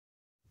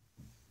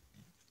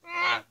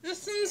The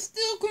sun's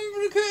still coming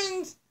through the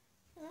curtains.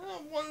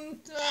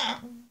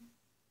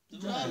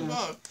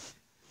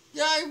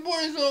 Yeah,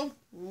 what is up?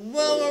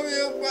 Well, are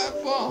you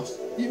rat boss?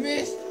 You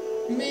missed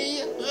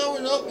me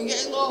growing up and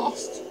getting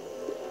lost.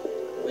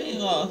 We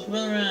lost,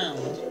 run around.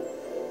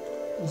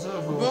 What's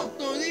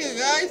going here,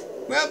 guys?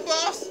 Rat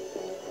boss?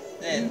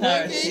 Yeah,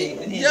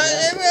 parachute. Yeah,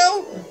 there we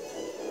go.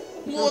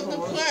 More than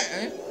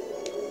platter.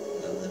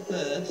 That's the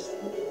first.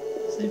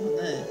 See from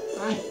there.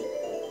 Hey.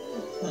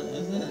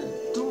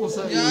 What was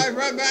that? Yeah,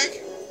 right back.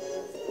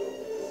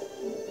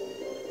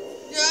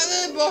 Yeah,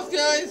 there, boss,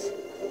 guys.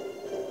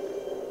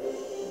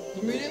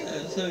 You meet him?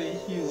 Oh, sorry,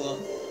 it's you lot.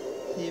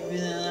 You've been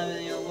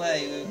having your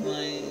way with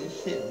my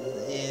ship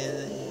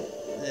here,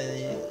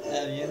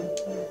 have you?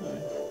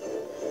 Sorry.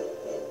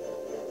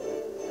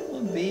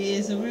 Would-be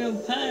is a real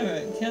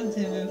pirate,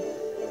 captain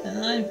with an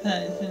eye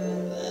patch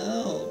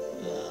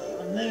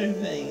and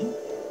everything.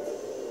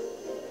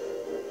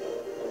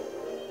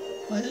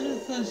 Why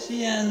just because she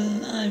has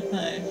an eye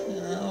patch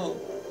and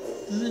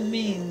doesn't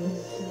mean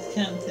she's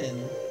captain.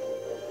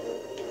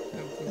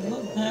 And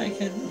what pirate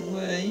captains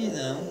were,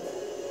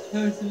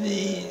 supposed to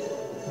be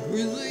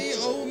grizzly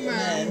old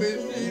man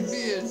with his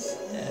beards.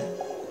 Yeah.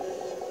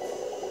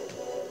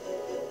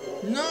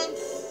 Not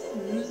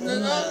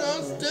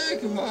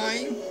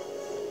stereotyping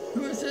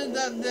who said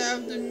that they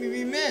have to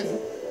be men.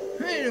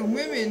 Plenty of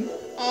women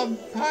are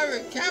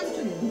pirate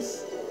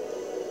captains.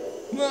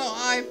 Well,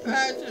 eye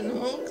patch and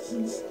hooks,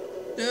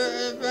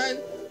 they're about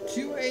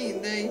 2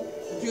 ain't they?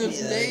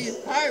 Just they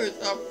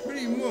pirates are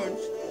pretty much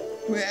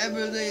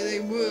wherever they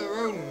were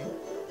roam.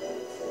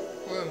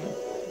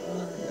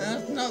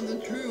 That's not the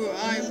true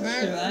eye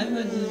patch and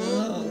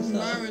hooks and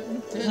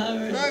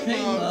pirate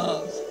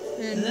trademarks.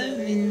 And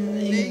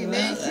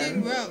they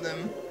sing about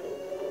them.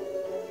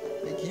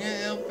 They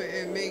can't help it,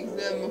 it makes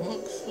them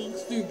hooks look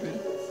stupid.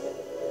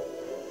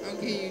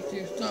 Okay, you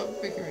two, stop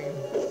bickering.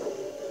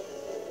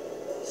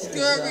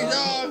 Scurvy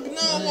dog,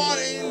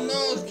 nobody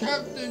knows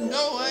Captain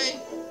Doe.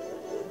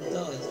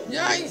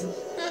 Yikes,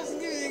 let's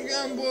get the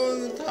gunboy on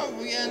the top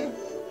again.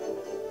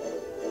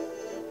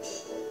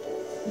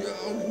 You're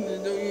open to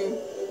do you.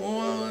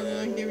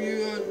 I'll give you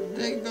a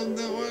take of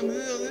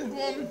this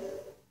one.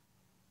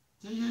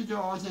 Take your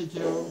job, I'll take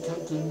your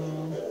Captain.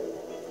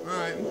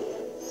 Alright.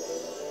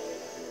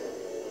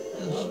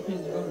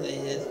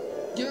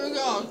 Give a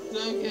go,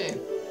 okay.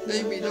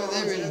 They be, don't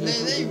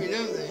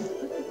they?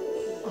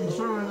 I'm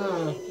throwing the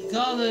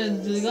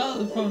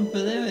from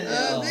Palimit.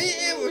 They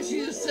hear what she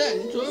just said,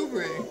 it's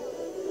over it.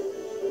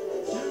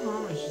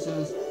 She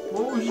says,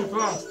 what was your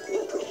past?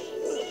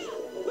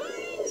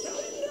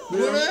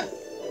 Water?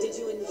 Did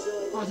you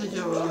enjoy? I'll take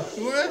your Water?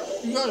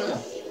 You got her?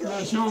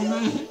 Yeah, show me.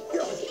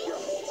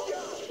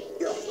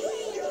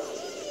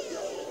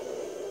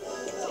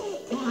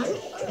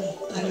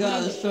 I got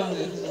the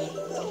strongest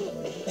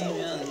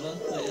female in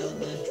both ways, aren't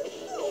they?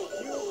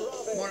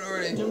 What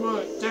already? Good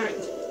work, Derek.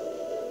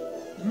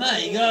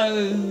 Mate, you got it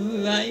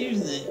without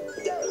using it.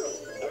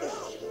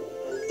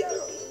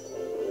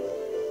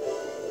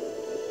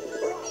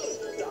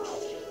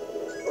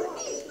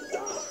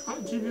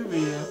 How'd you do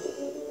here?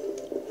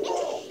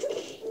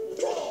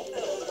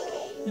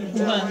 You're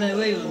trying to get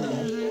away with them.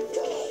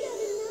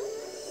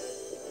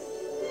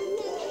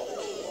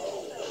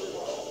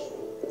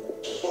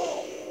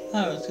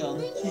 Parrot's gone.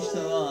 She's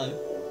still alive.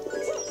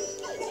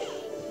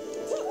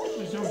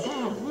 It's your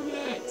fault, look at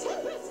it.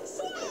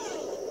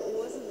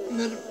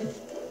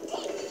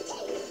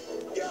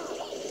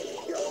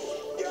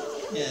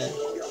 Yeah.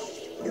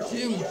 It's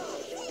him.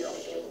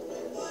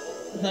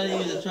 How do you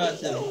use a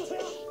tractor?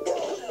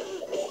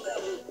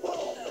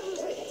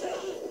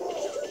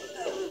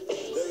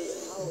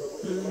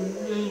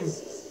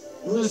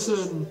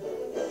 Listen.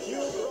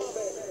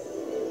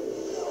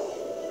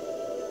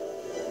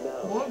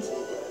 What?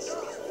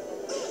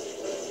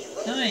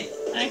 Hey,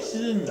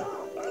 accident!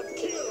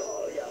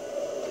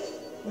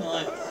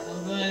 Right,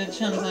 I'm going to have a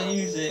chance I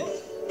use it.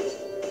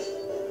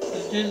 So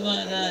just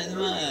like that, it doesn't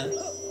matter.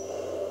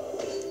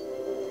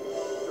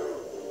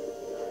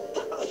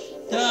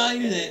 Don't I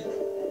use it?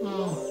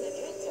 Oh.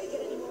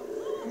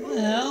 What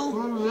the hell?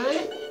 Probably.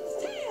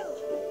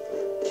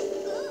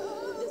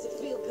 Does it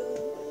feel good?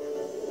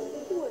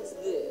 What's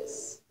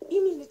this? You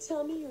mean to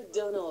tell me you're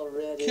done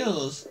already?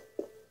 Kill us.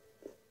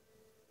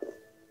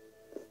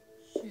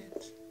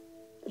 Shit.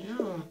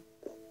 Yeah.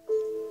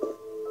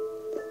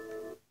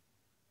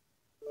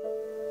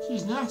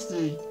 She's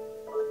nasty.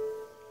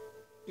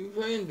 You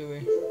praying to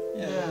her?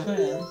 Yeah.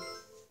 Trying.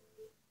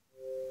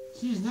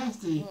 She's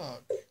nasty.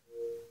 Fuck.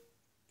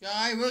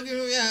 Guy, what can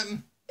we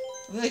happen?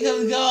 There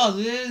come the guards.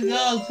 We get the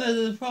guards first.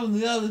 The problem. The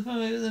guards are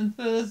probably get them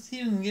first.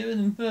 Team them. Get rid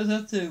of them first.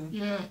 Have to.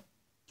 Yeah.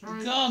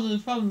 The guards are the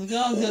problem. The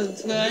guards got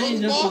to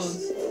arrange You got the boss?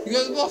 us. You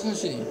got the boss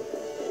machine?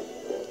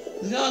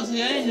 The guards are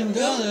arranging them. The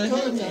guards are Let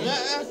arranging.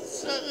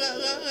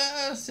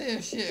 us see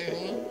a shit,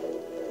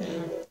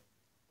 Yeah.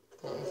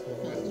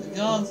 The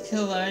guards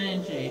kill our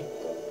energy.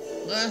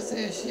 Let's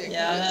see a shit.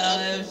 Yeah, I'll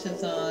have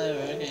shit on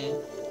over. Okay.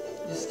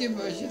 You skip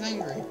her, she's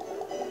angry.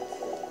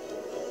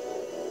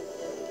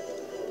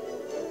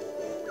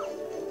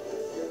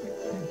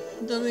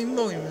 Doesn't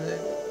bother me with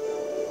it.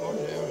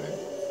 Whatever.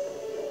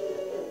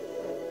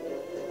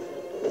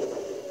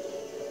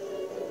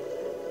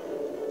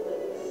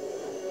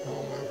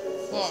 Oh my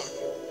fuck.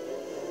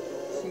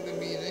 This is gonna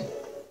be easy.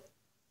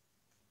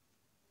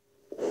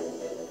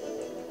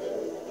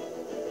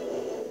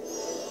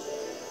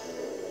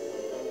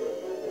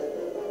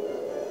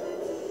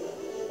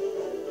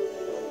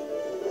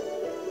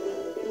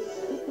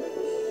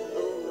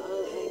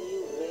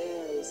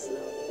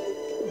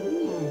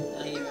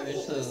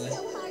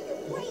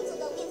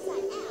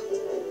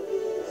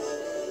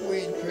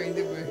 Wait, train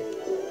to be.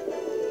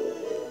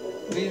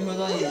 Read what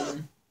I am.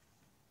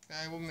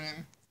 Okay, 1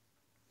 minute.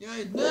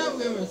 Yeah, now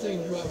we haven't seen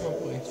right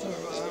properly. Sorry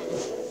about that.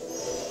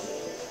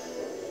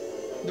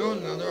 They're on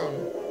now, they're on.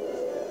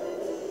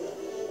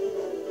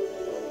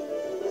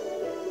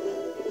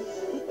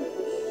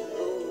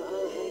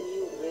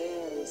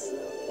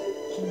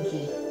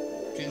 Kinky.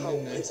 Getting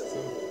in there. So.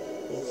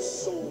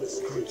 Soulless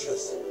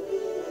creatures.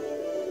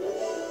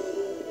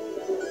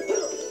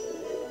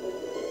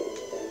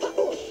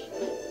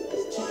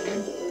 Chicken.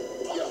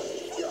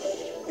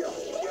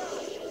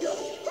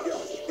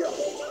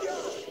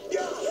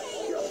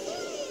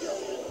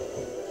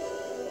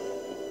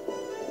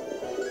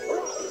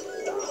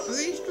 Are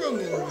these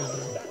stronger than me?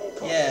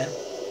 Yeah.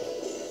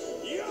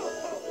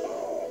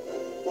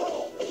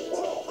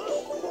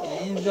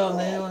 You've got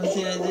me on to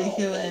they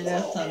kill it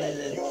last time they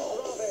did.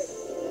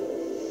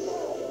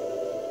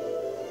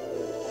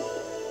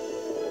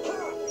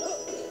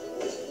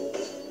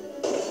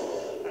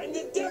 And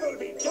the devil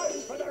be done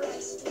for the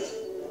rest.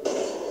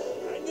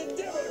 And the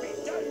devil be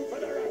done for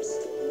the rest.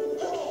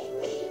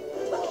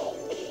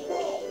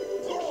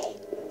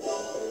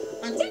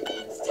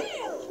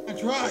 I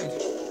tried.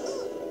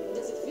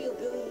 Does it feel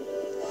good?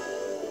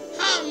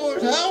 How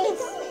much health?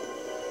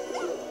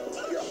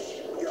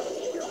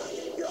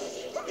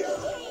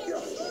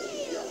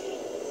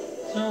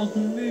 So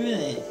can we win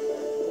it?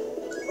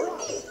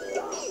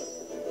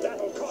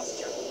 That'll cost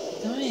you.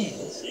 Damn it.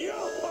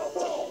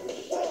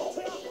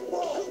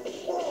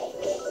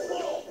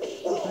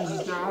 This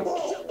is dad.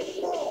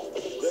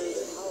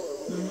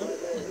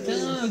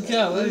 Don't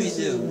go, what do we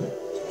do?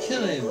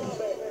 Kill him.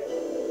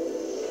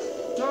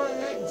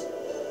 Direct.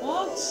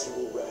 What?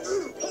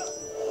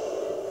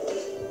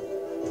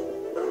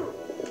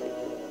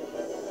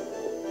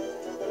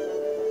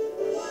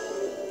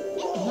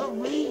 Not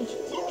read.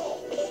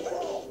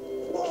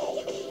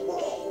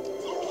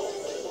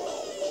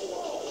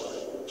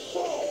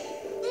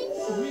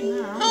 Read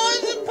now. Oh,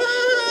 it's a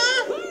power!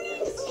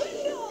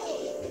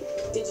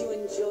 Did you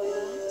enjoy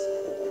that?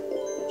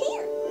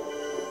 Here.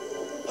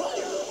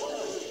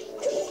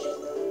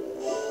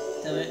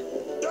 Damn it.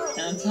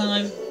 Down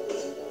time.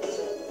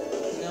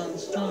 We're on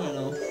strong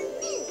enough.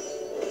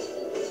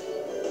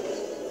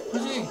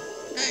 Pushing.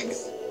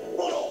 X.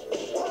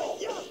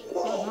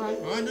 Alright.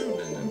 I do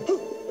then.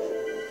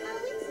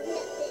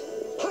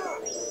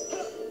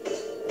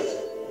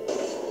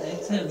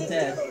 Next time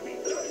dead.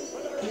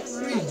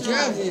 Pretty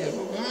jazz here,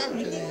 but what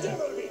happened to this?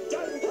 Devil be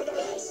done for the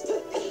rest.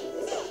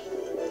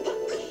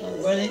 I'm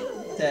ready.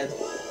 Dead.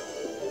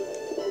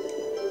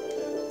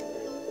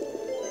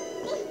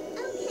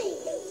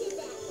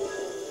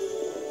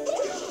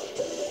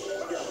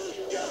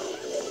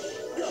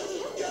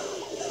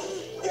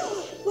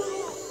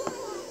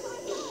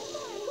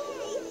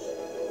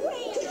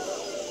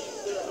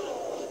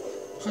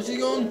 How's he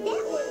going?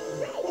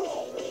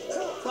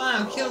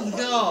 Wow, killed the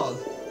god.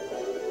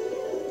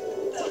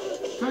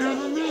 Better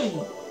than me.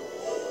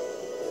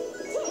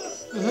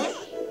 Uh-huh.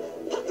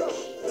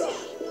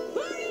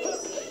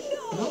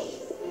 Nope.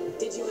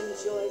 Did you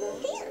enjoy that?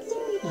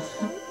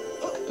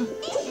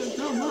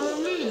 Don't bother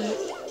me.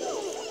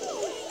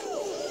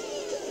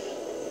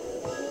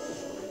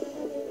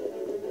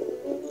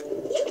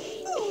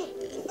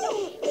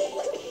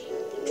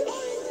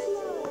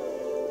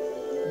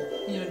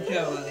 You're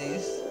Joe at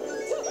least.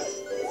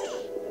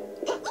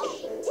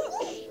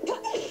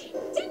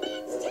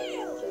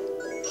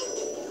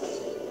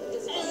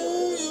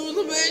 Oh, you was a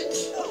bitch!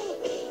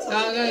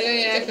 No,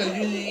 Echo, do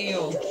the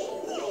eel.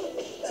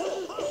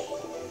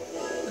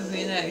 That'll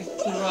be next.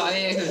 To the right,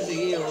 Echo's the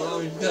eel,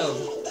 always go.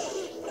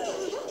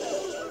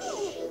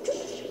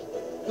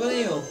 Go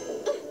eel.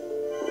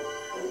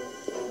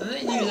 I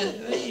think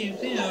you've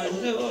seen her and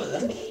so what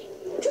then?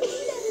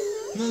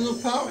 No, no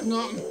power,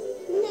 not.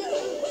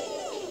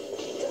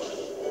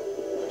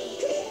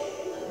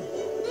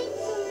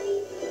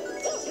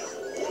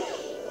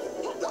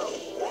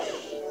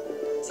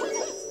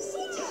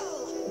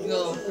 You got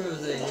all through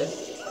there.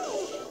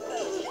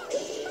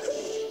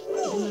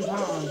 Use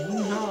hard.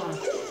 Use hard.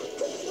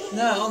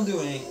 No, I'm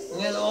doing it.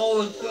 We have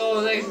all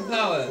the extra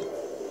power.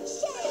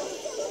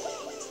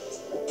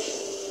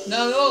 No,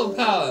 all the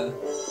power.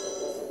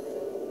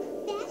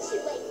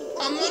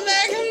 I'm not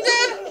letting him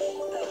down!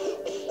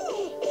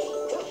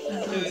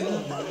 Let's do it.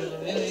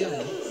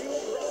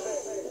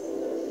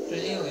 Do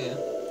it earlier.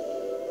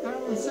 That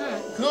was it.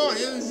 Can't,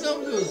 it was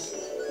something.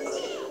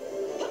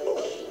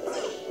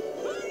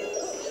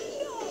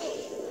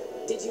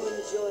 Did you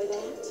enjoy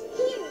that?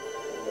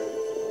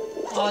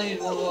 I'll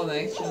use one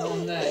extra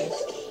one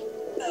next.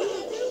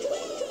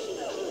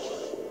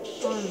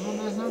 Oj, hon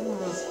är snabb på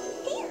oss.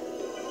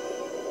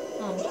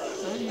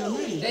 Det är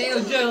mig. Hey,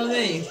 you're Joe and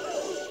me.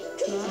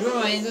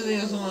 You're right, doesn't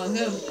it? Someone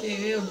else.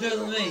 Hey, you're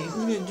Joe and me.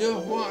 You need to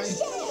why?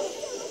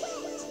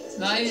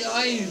 No,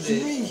 I use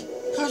it. Me,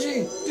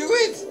 Kashi, do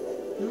it!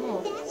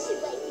 Ja.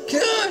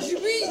 Gosh,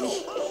 me!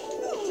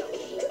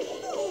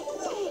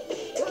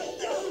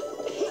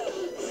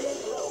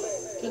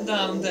 Put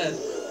down dead.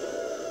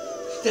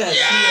 Dead.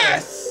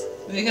 Yes!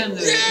 We can do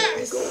it.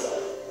 Yes!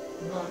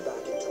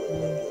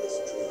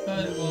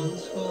 Right, one,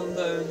 spawn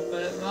those,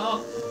 but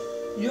Mark.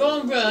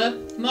 Your umbrella,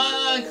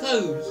 my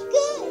clothes.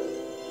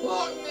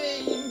 Fuck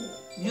me!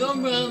 Your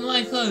umbrella,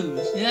 my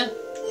clothes, yeah?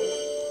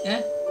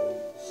 Yeah?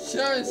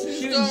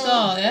 Shooting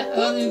star, yeah? I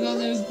got new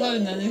clothes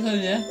now, new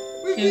clothes, yeah?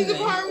 We Give did the me.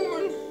 pirate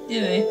one!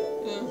 Give me.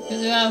 Yeah. Get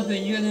the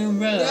outfit, you got the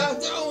umbrella.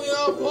 That's the only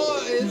our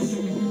part is.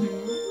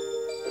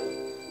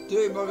 Do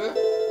it, bugger.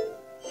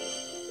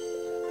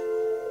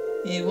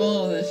 Yeah,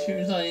 one of the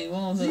shooting star,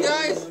 one of the... See,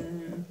 guys?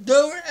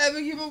 Don't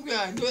ever give up,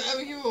 guys. Don't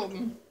ever give up.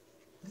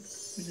 Which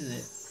is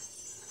it?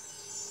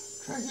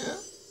 Treasure?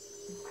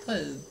 That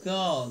is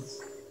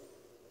guards.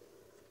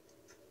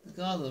 The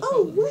guards are the Oh,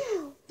 problem.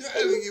 wow. Don't It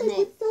ever looks give like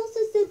up. what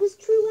Salsa said was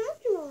true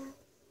after all.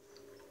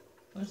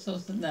 What's so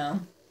sit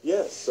down?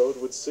 Yes, so it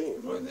would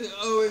seem. What is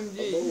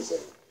OMG?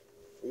 Amazing.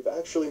 We've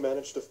actually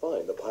managed to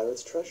find the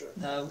pirate's treasure.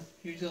 No,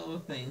 you got a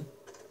thing.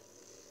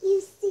 You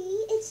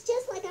see, it's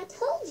just like I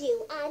told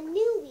you. I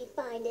knew we'd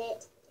find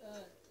it.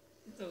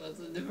 So that's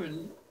a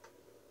different...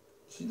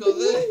 She's not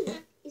there.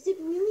 Is it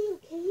really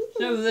okay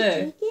for Over us there.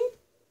 to take it?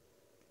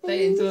 I Take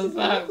mean, it to this a is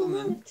an awful lot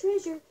firewoman. of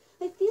treasure.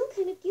 I feel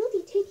kind of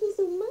guilty taking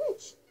so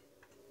much.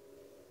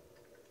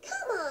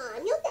 Come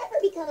on, you'll never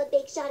become a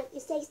big shot if you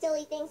say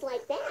silly things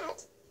like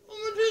that. Oh,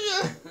 my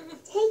treasure!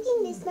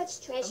 Taking this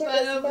much treasure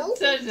But is I'm no big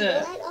treasure. deal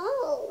at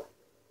all.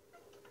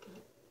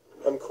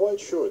 I'm quite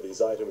sure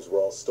these items were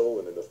all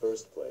stolen in the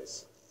first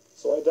place,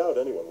 so I doubt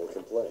anyone will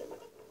complain.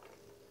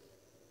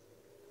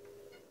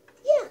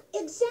 Yeah,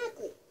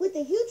 exactly. With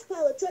a huge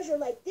pile of treasure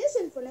like this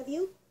in front of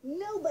you,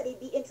 nobody'd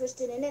be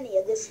interested in any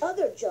of this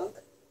other junk.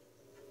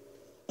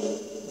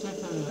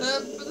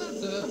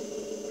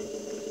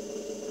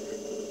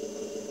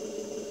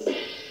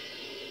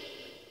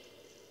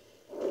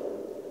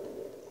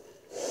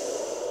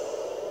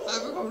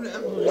 I've become the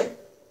emperor.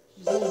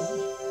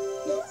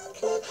 Look,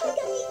 I got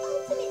the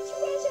ultimate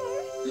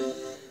treasure.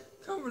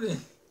 Company.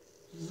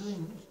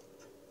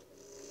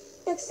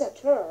 Except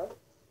her.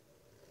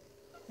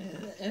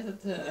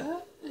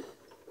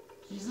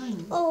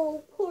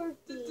 Oh, poor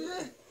Dee.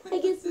 I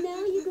guess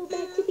now you go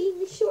back to being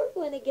the short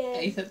one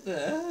again.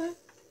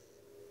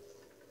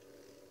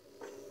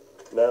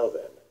 Now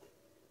then,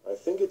 I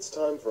think it's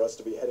time for us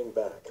to be heading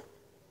back.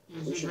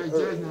 We should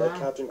hurry and let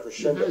Captain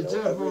Crescendo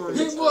know everything Good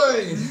that's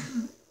boy!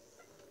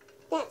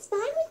 That's fine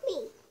with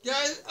me.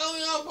 Guys,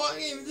 only our part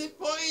game. This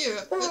part here.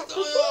 But That's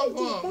before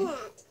only our I do part.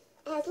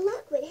 that, as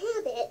luck would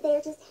have it,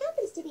 there just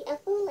happens to be a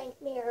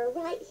full-length mirror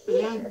right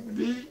here.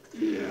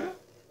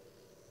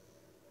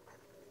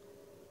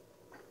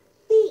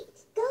 Pete,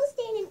 go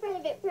stand in front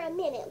of it for a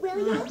minute, will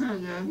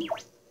you?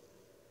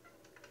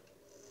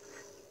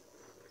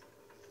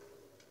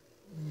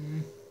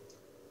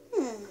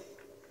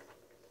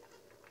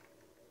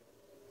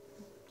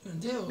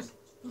 Tails.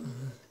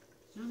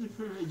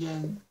 Prove it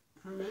again.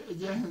 Prove it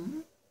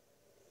again.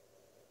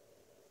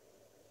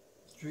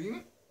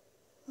 Dream?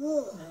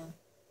 Oh,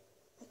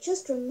 I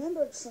just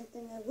remembered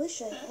something I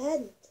wish I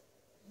hadn't.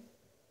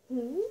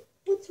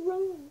 What's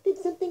wrong? Did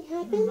something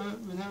happen?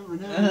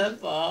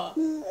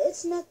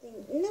 It's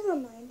nothing. Never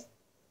mind.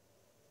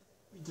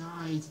 We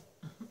died.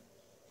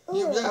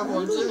 You Oh, got I'm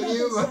one, going too, back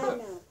you. inside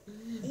now.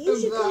 You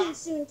should come in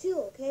soon too,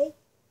 okay?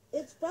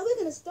 It's probably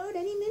gonna start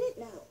any minute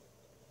now.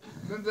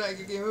 Looks like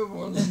a game over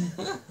one.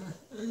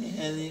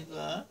 Anyway.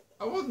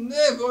 I wasn't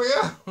there for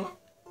you.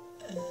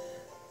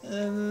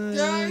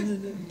 Guys,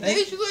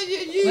 it's what you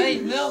use.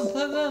 Wait,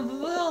 put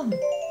on.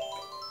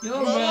 Your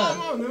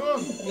umbrella.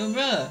 Your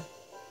umbrella.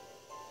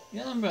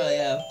 Your umbrella,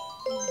 yeah.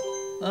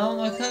 I want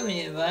my coat in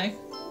your bag.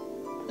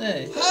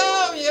 There.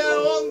 Hell yeah, I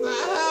want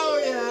that. Hell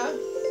yeah.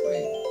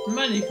 Wait.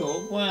 Medical,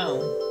 wow.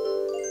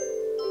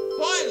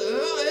 Finally,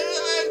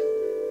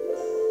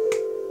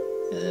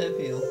 How does that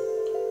feel?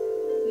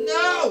 no.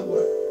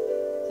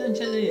 Don't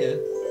check the ear.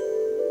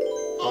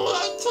 Oh,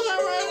 that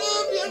time right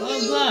up, Oh,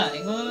 you black.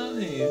 Don't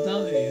move.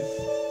 Don't move.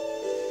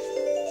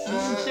 You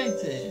haven't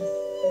checked it.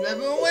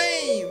 Never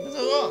wave. What's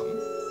wrong?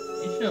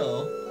 You sure?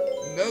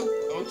 Nope,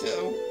 I'll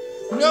tell.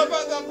 Know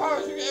about that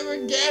parachute ever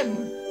again.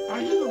 Are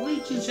you the You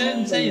weakest?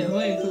 shouldn't say it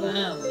before you put it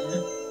out, man.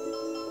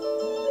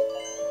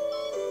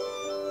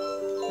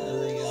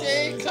 There you go.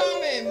 She's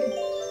coming.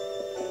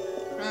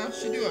 How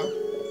she do?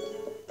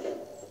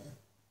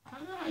 How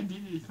did I do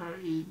this part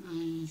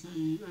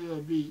easily?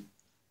 Beat.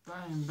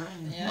 Bang,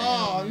 bang. Yeah.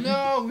 Oh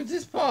no, with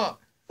this part.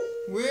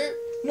 Where?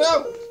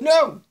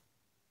 No.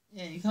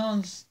 Yeah, you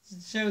can't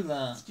show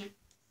that. Skip.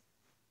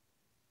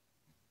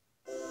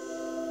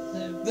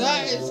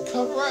 That is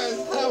cover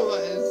as hell,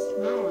 that is.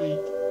 Really?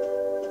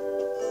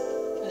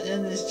 At the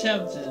end of this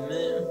chapter,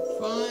 man.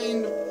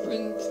 Find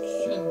Prince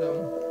Crescendo.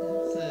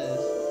 It says.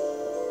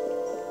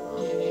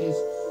 It is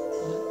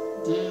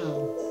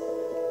deal.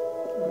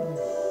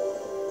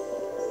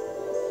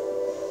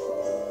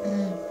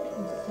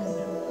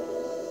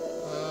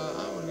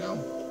 I would go.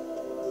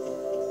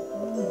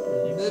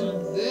 Pretty They're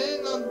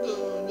fun.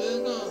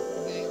 not,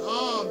 they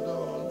are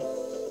those.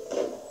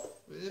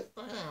 Flip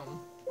down.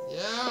 Yeah,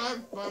 I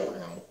flip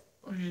down.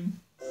 Fucking.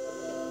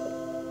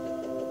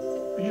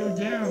 Feel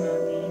down,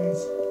 that means.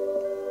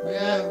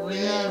 Yeah, we're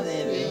down.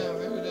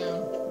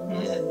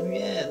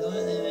 yeah. Don't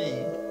let me.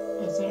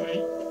 That's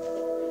alright.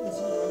 It's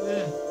right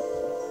there.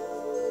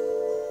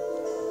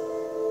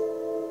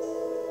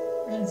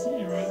 I can see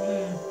it right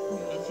there.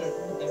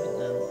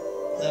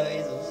 No,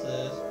 he's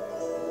upstairs.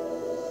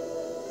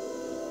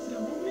 So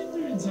what we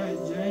do inside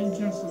Jane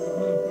Castle in the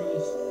first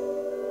place?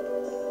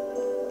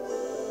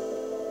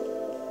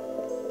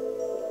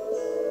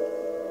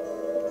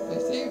 They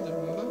saved him,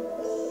 remember?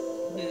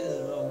 This is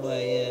the wrong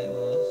way, yeah, it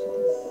was.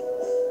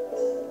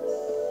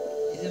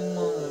 He's in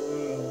one of the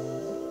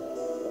rooms.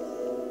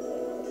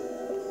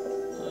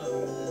 Oh,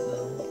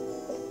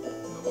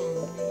 No,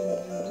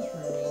 in this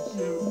room is.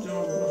 You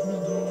don't open the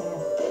door.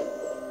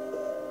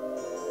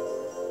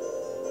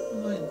 oh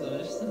my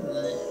gosh, didn't I?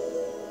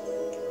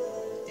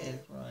 Yeah,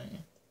 right.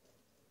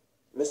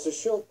 Mr.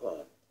 Chopin,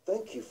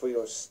 thank you for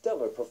your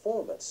stellar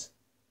performance.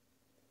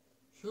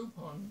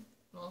 Chopin,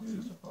 not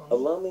Chopin.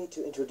 Allow me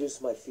to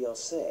introduce my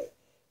fiancée.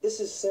 This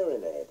is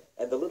Serenade,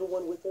 and the little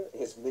one with her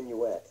is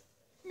Minuet.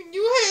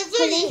 Minuet,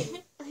 Hello.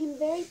 I'm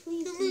very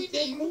pleased to meet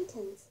your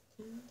acquaintance.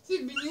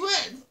 c'est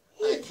Minuet.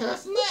 Hey, I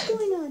cast what's net.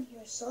 going on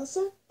here,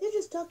 Salsa? They're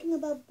just talking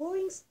about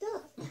boring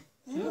stuff.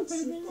 I don't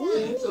see food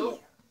Yeah, anywhere.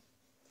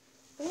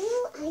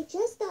 Well, I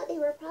just thought they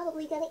were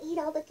probably going to eat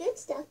all the good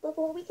stuff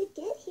before we could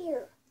get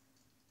here.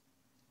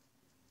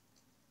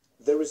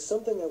 There is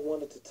something I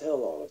wanted to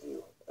tell all of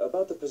you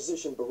about the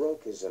position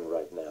Baroque is in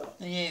right now.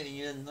 Yeah,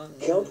 you're not.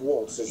 Count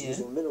Waltz is yeah.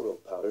 using mineral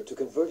powder to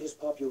convert his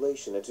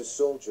population into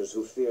soldiers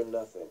who fear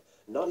nothing,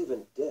 not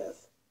even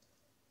death,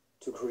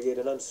 to create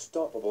an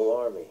unstoppable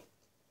army.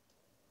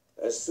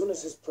 As soon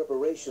as his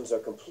preparations are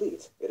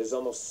complete, it is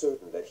almost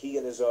certain that he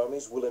and his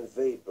armies will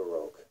invade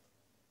Baroque.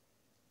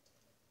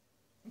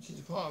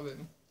 She's part of it.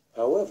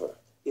 However,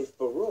 if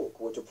Baroque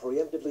were to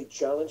preemptively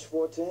challenge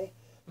Forte,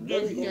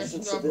 many Yeah,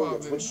 innocent she's not civilians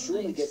bothered. would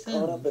surely get Makes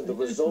caught up in the sense.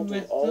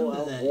 resulting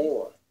all-out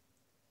war.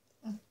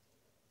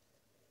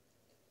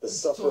 The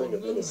suffering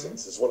of So,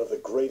 innocence is one of the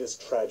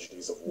greatest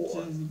tragedies of war.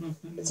 Says the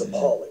buffet. It's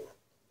appalling.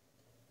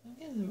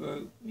 Get the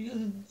rope. You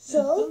gotta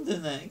So? thunder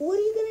neck. What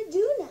are you gonna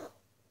do now?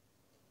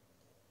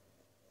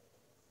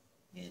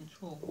 Get in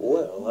trouble.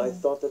 Well, I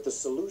thought that the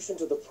solution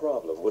to the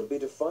problem would be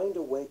to find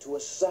a way to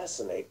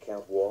assassinate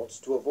Count Waltz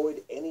to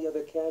avoid any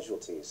other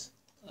casualties.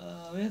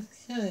 We have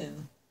to kill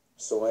him.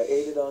 So I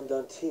aided on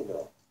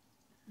Dantino.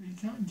 We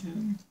can't kill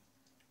him.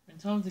 We're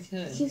told to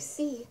kill You him.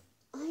 see,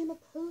 I am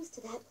opposed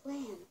to that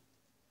plan.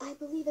 I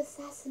believe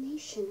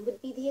assassination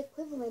would be the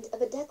equivalent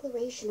of a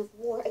declaration of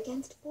war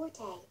against Forte.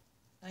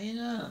 How you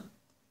know?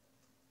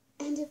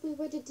 And if we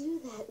were to do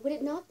that, would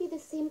it not be the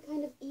same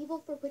kind of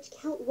evil for which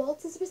Count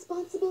Waltz is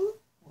responsible?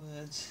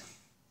 Words.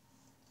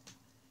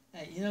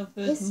 Hey, you know,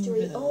 first History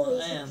movement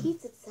always I am.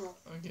 repeats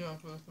itself. I get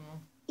off first of all.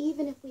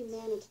 Even if we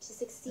managed to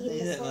succeed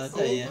in Yeah, well, I'll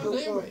assassinating tell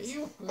Count you. Waltz,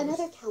 You first.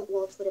 another Count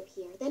Waltz would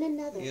appear, then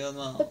another. You're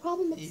not. The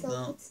problem He's itself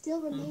not. would still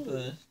I'm remain.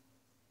 first.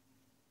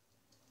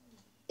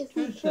 If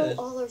we Who's throw first?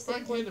 all our I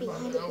support get about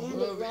behind it. a I'll band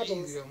blow of it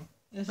rebels, easier.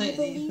 You're I saying you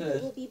believe it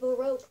first. will be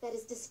Baroque that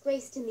is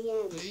disgraced in the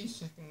end. 3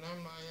 seconds,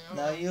 I'm like,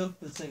 No, you're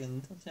for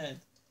second. Touch out.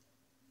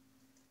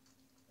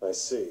 I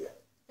see.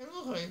 It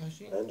looks like a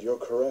machine. And you're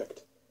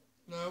correct.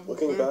 No,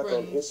 Looking back on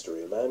friend.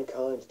 history,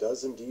 mankind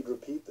does indeed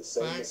repeat the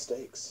same Back.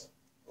 mistakes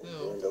over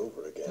No. and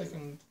over again.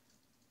 Second.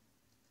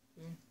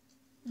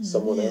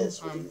 Someone Yeah.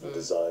 else with I'm evil the-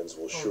 designs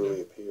will okay.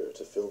 surely appear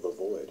to fill the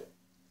void.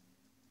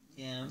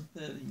 Yeah, I'm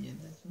 30 years.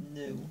 That's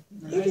new.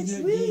 If it's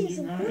really as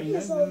important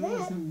as all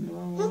that,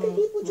 how can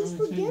people just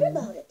forget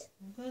about it?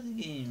 Go to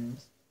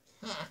games.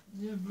 Ha!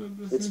 Yeah,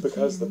 but It's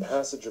because the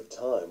passage of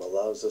time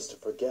allows us to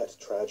forget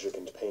tragic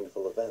and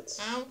painful events.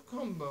 Out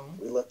combo.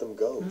 We let them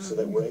go so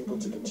that we're able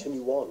to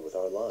continue on with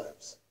our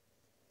lives.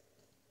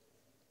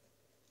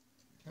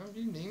 How do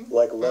you name?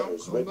 Like Out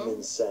letters combo? written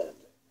in sand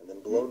and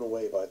then blown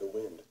away by the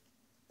wind.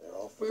 They're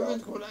all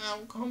Women's forgotten. called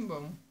out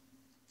combo.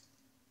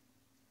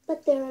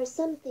 But there are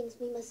some things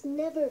we must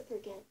never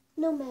forget,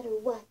 no matter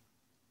what.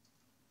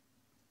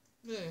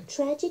 Yeah.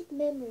 Tragic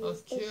memories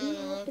Let's that we kill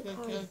have to it,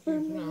 carve kill it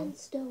firmly now. in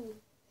stone,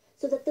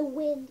 so that the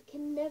wind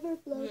can never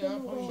blow Yeah,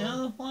 them I'll away. Shut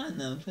up on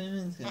them 20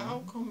 minutes ago.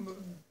 Out combo. Out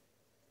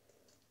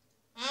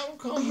I have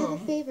combo. a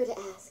favor to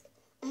ask.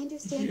 I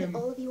understand that Jim.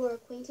 all of you are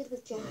acquainted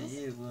with Yeah, jazz.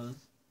 you was.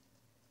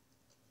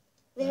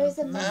 There is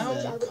a Out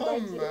message I would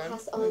like you to combo.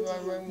 pass on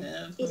to him.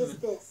 Yeah, It is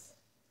this.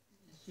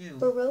 it's you.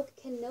 Baroque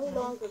can no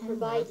longer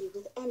provide you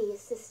with any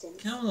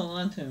assistance. Come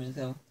on, 20 minutes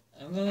ago.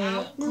 I'm gonna.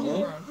 Out No combo.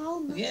 matter how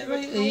much Get of a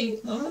ready,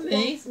 tyrant over Count me.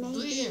 Waltz may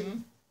be,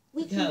 Liam.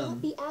 We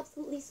cannot be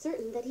absolutely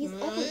certain that he's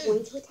ever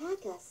going to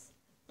attack us.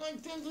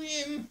 Like to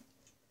him.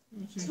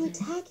 To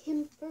attack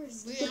him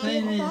first would be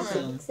Maybe a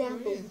classic so.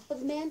 example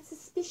of man's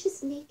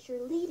suspicious nature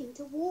leading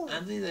to war. I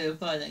think they were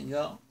fighting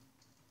God.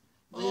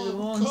 They're the Oh,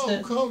 ones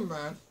that.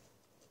 comrade.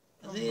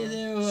 I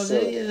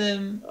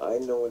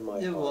know in my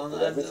The heart one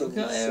that I've everything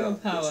got you aero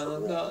said power is and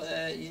I've got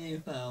correct.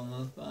 uniform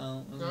as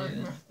well. Guard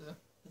Yeah. master.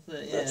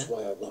 That's it, That's yeah.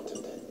 why I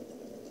wanted that.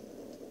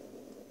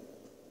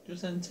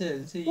 Just send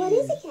two to What you.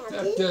 is it,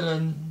 Captain?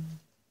 Dylan.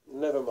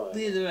 Never mind.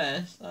 Leave the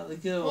rest, like the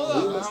girl Hold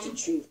one. We on. must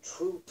achieve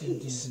true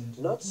peace,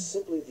 not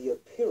simply the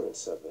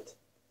appearance of it.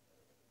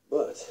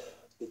 But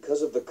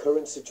because of the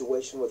current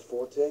situation with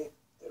Forte,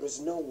 there is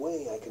no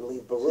way I can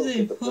leave Baroque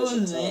See, at the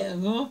present pause it,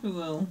 time. I'm off it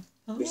will.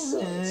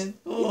 Besides, if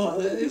I Pause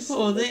were to be it, seen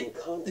pause making it.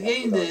 contact The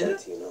game with did.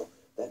 Argentino,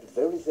 that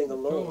very thing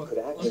alone could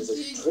act as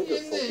a trigger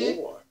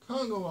for war.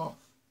 Can't go off.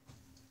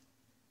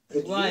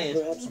 Could you Wired.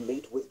 perhaps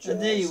meet with I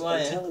dare you, Jazz and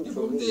Wired. tell him You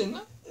from moved me in.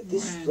 that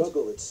this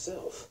struggle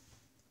itself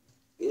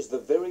is the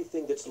very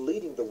thing that's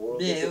leading the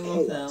world Yeah, into it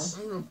will chaos?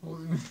 I'm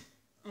reporting.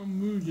 I'm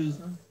moved.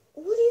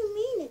 What do you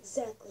mean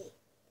exactly?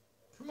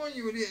 Come on,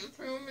 you idiot.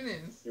 3 more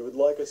minutes. You would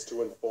like us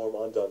to inform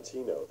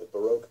Andantino that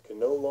Baroque can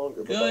no longer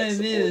Go provide ahead,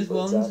 support viewers, for its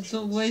one, so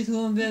actions. wait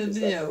till one bit of Is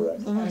that video.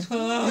 correct? Almost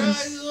 12 Guys, hours.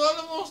 there's a lot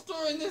of more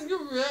story in this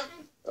group rap.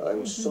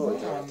 I'm sorry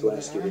to have to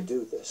ask you to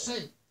do this.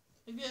 Hey.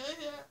 Yeah.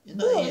 You're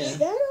not Oh, here. is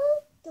that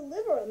all?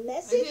 Deliver a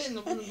message? Again,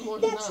 I'm gonna go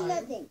That's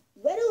tonight. nothing.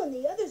 Redo and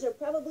the others are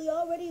probably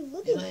already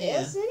looking for Yeah.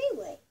 us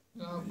anyway.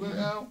 No,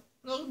 but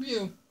look at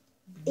you.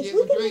 If Get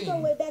we a can make our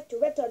dream. way back to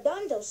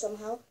Retardando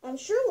somehow, I'm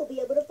sure we'll be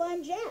able to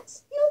find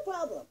Jazz. No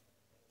problem.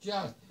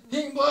 Just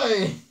hang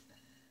by.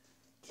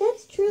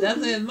 That's true.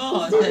 That's it,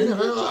 March. He doesn't Hey, have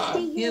to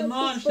stay here Get with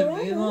March us to me,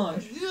 forever.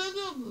 March.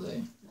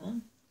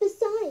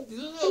 Besides,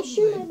 I'm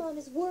sure my mom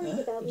is worried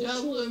about me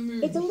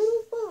too. It's a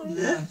little far,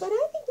 Yeah. but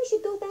I think we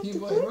should go back to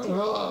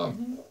Puerto.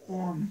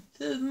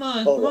 Says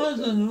March, All right,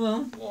 March on the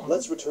well.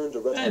 Let's return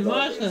to Hey,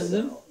 March Retardando on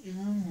them.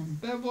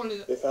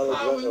 now. If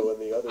Allegretto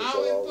and the others are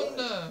all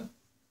right,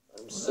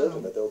 I'm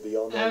certain that they'll be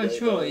on I their have a way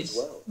there choice. as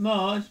well.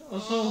 March or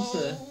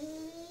Salsa.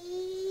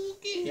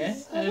 Yeah,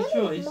 I I have a wonder if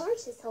choice.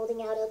 March is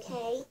holding out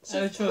okay. She's I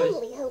have a choice.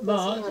 totally hopeless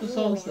March or without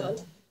me Salsa.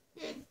 around.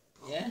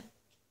 Yeah?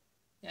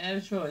 Yeah, I have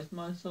a choice.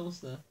 March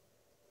Salsa.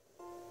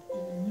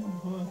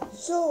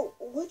 So,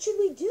 what should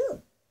we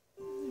do?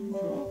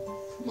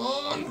 Come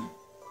on.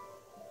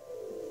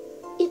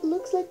 It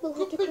looks like we'll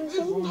have to cross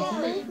over that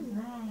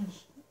mountain.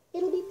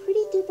 It'll be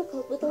pretty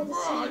difficult with all the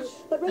snow,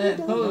 but Pull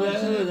Retardando.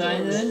 that hood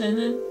in and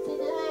then.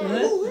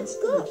 Oh, let's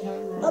go.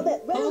 I'll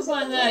bet Redo's How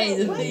on about that?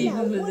 The right people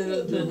now with wondering the-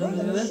 if we're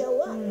gonna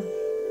show up.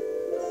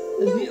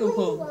 The No way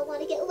beautiful. do I want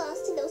to get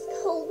lost in those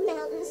cold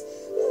mountains.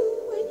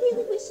 Oh, I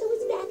really wish I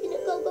was back in a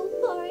go-go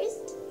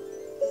forest.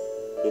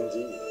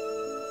 Indeed.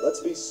 Let's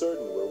be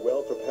certain we're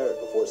well prepared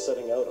before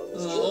setting out on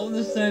this All journey.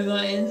 the snow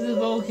like into the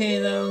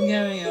volcano and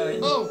carrying on.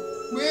 Oh,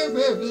 where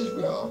this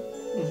girl?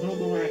 There's all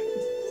the way.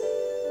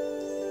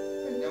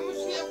 And then we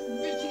see that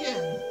bitch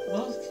again.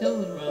 Lost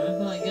killed him, right? I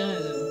feel like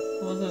guys him.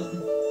 What's up?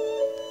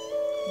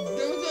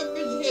 There was that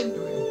bitch again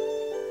doing.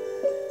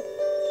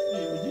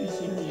 Yeah, we do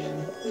see me again.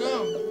 No,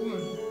 the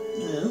woman.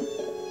 No.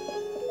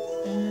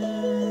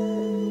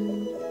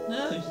 No,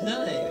 she's not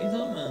there. What are you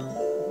talking about?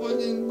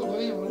 Wasn't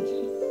Bahrain, wasn't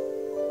she?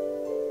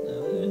 No,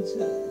 we went to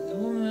the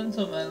woman I'm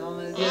talking about. The one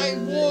that I gets in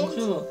walked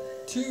trouble.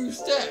 2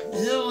 steps.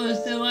 I don't want to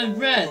steal my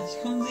bread. She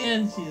comes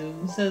in, she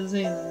says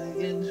things and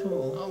they get in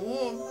trouble. I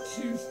walked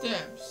 2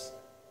 steps.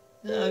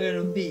 They're not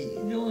gonna beat.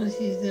 You don't want to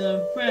see steal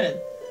my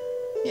bread.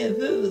 Yeah,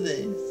 put with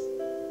this.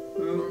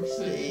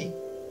 Brooksy.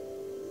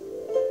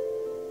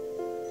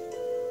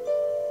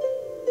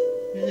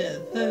 Yeah,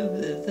 put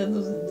with this. Send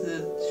us into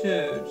the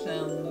church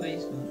down in the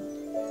basement.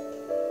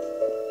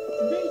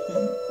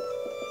 Bacon.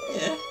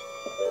 Yeah.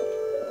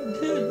 You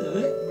could do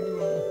it.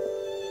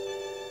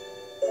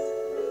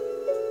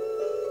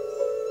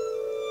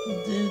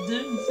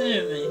 Don't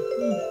stare at me.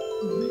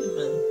 Read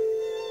man.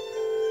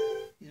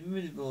 He's a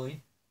really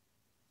boy.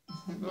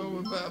 Go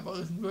with that, but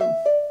it's both.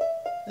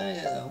 There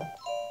you go.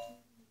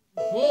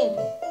 Boom!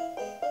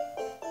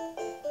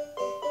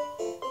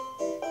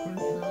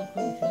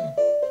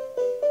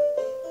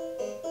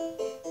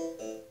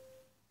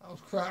 That was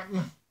crap.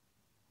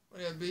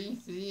 Would it be?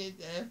 See it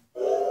there?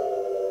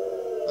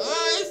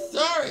 Oh,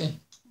 sorry!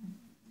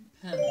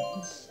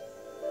 Pants.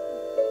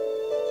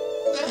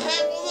 The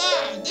heck was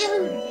that?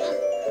 Dude!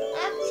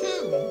 I'm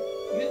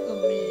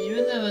 2!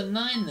 You're level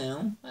 9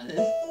 now. That is.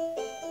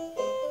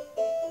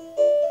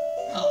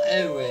 Oh,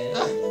 everywhere.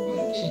 That's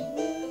funky.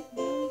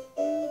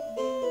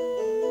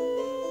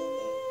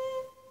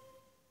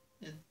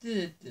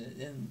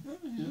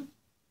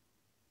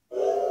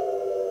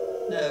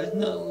 No, it's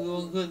not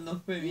good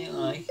enough for me. I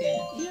like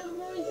it. Yeah,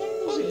 my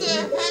What the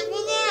heck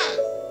was that?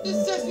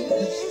 This session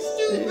is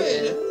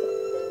stupid!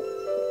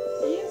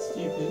 He is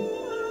stupid.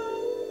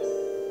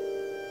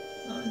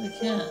 Oh, the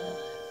cat.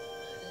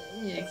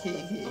 Yeah,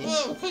 kitty.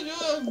 Well, because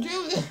you're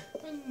doing it.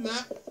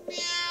 That.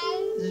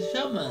 Meow! It's a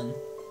shaman.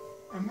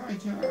 I'm not a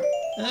cat.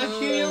 Oh,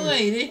 cute young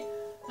lady.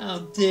 How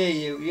dare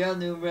you? We are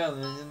new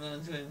brothers in my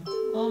twin.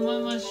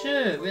 Oh, my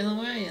shirt. We're not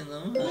wearing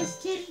them.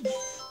 Just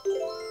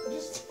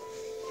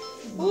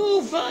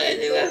Ooh, fire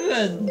new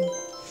weapon.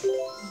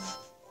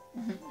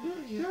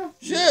 yeah.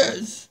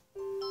 Shirts! I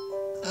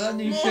got a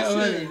new shirt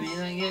already, but you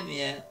don't get me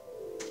yet.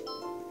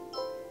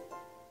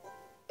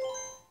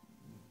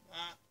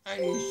 I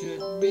need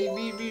shirt.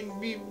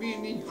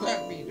 Be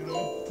crappy, you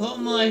know. Put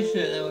on my shirt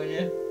there, will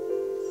you?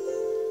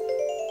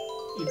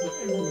 You put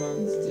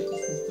everyone's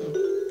sticks and stuff.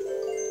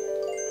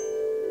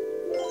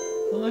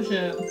 Put my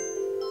shirt.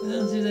 I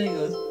don't see that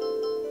good.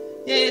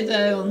 Yeah, you're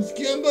down.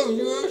 Skill bones,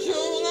 you want to show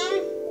them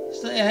now?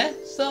 So, yeah,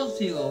 stop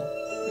people.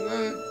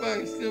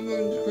 Back, skill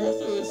bones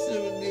across over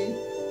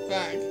 70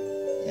 back.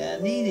 Yeah,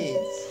 I need it.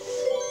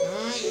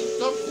 Alright, it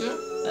stops you.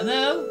 I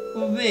know,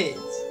 for a bit.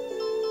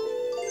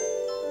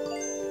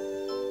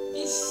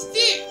 You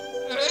stick!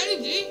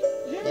 Energy!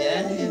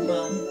 Yeah, here's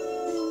one.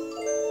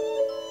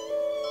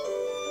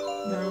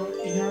 Now,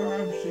 you don't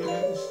have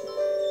shirts.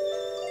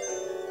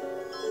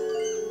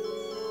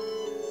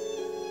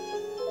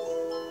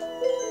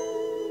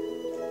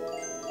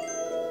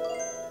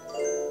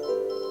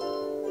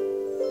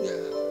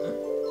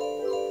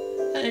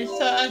 And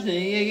it's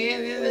actually, yeah, get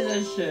rid of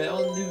that shirt,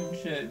 on a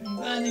different shirt. You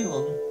buy a new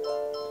one.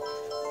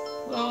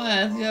 Well,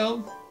 let's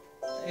go.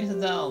 It's a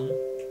down.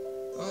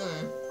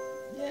 Alright.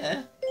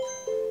 Yeah.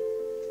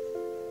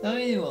 How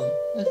many new one?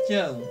 That's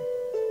Joe.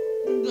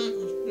 How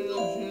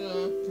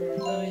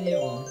many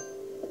new one?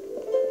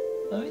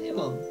 How many new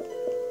one?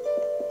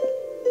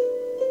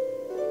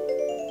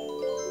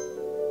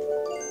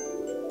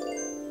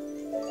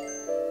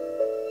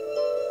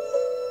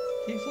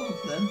 Six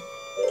off then.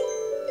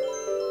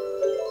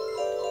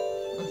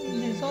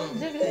 It's on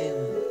everything.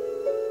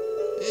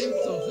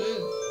 It's so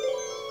good.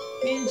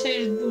 You can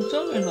change the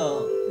song or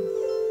not?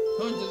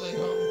 Can't you like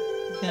home?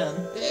 You can.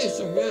 It is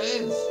so good,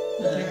 it is.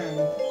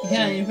 You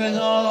can, you press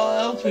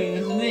all three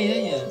to me,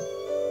 don't you?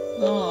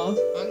 Oh,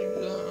 I do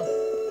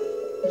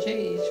that. you check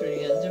each three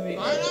again, to be I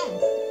know.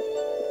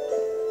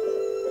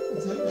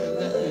 It's like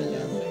that, Yeah.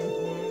 yeah.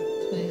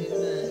 20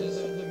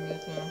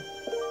 minutes.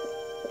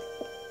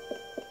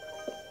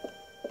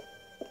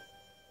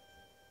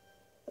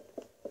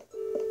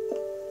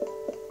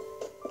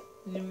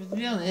 To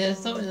be honest, yeah,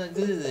 it's not really that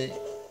good, is it?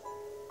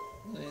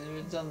 I mean,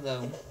 it's done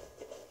though.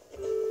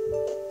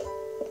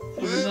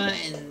 Three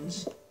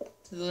mountains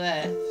to the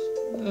left.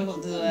 Go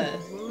up to the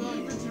left.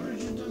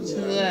 To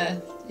the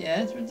left.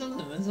 Yeah, it's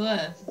redundant, to the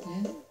left.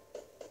 Yeah.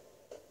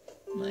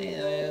 No,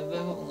 yeah, both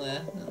up on the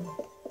left then.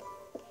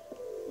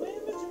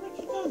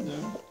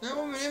 That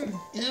one with him.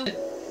 You know,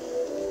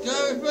 Go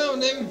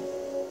found him.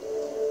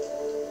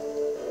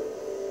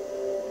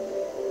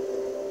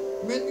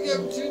 When you go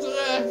to the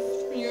left,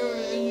 you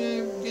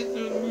get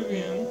to the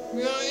movie.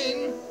 We are in.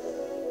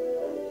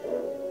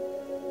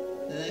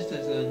 the next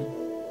place one.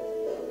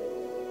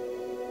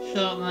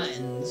 Sharp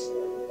mountains.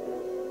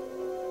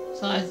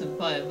 Sight and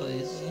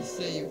fireplace. We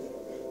save.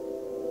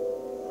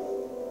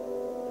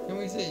 Can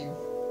we save?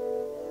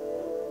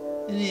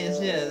 It is,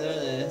 yeah, they're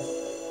there.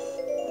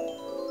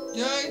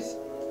 Guys,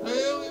 I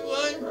only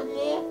line for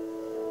more.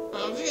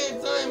 I'll see you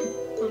next time.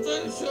 I'm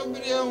trying to show a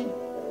video.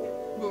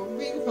 But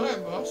being fire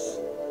boss.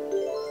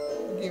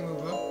 Game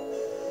over.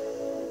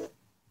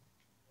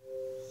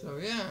 So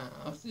yeah,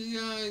 I'll see you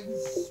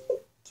guys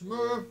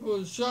tomorrow for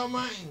the Shaw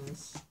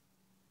Mountains.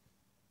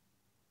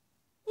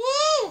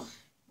 Woo!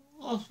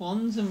 Last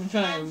ones and we're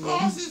trying That one.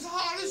 boss is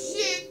hard as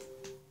shit.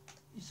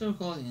 You're so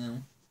calling you know.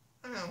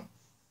 I know.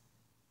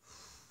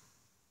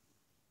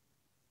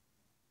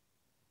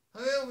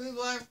 I will be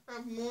live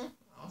for more.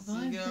 I'll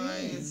see you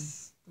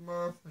guys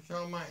tomorrow for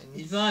Shaw Mountains.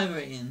 He's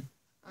vibrating.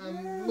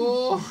 And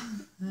more.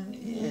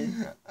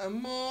 Yeah. And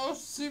more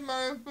Super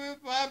Mario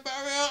 5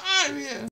 out of here.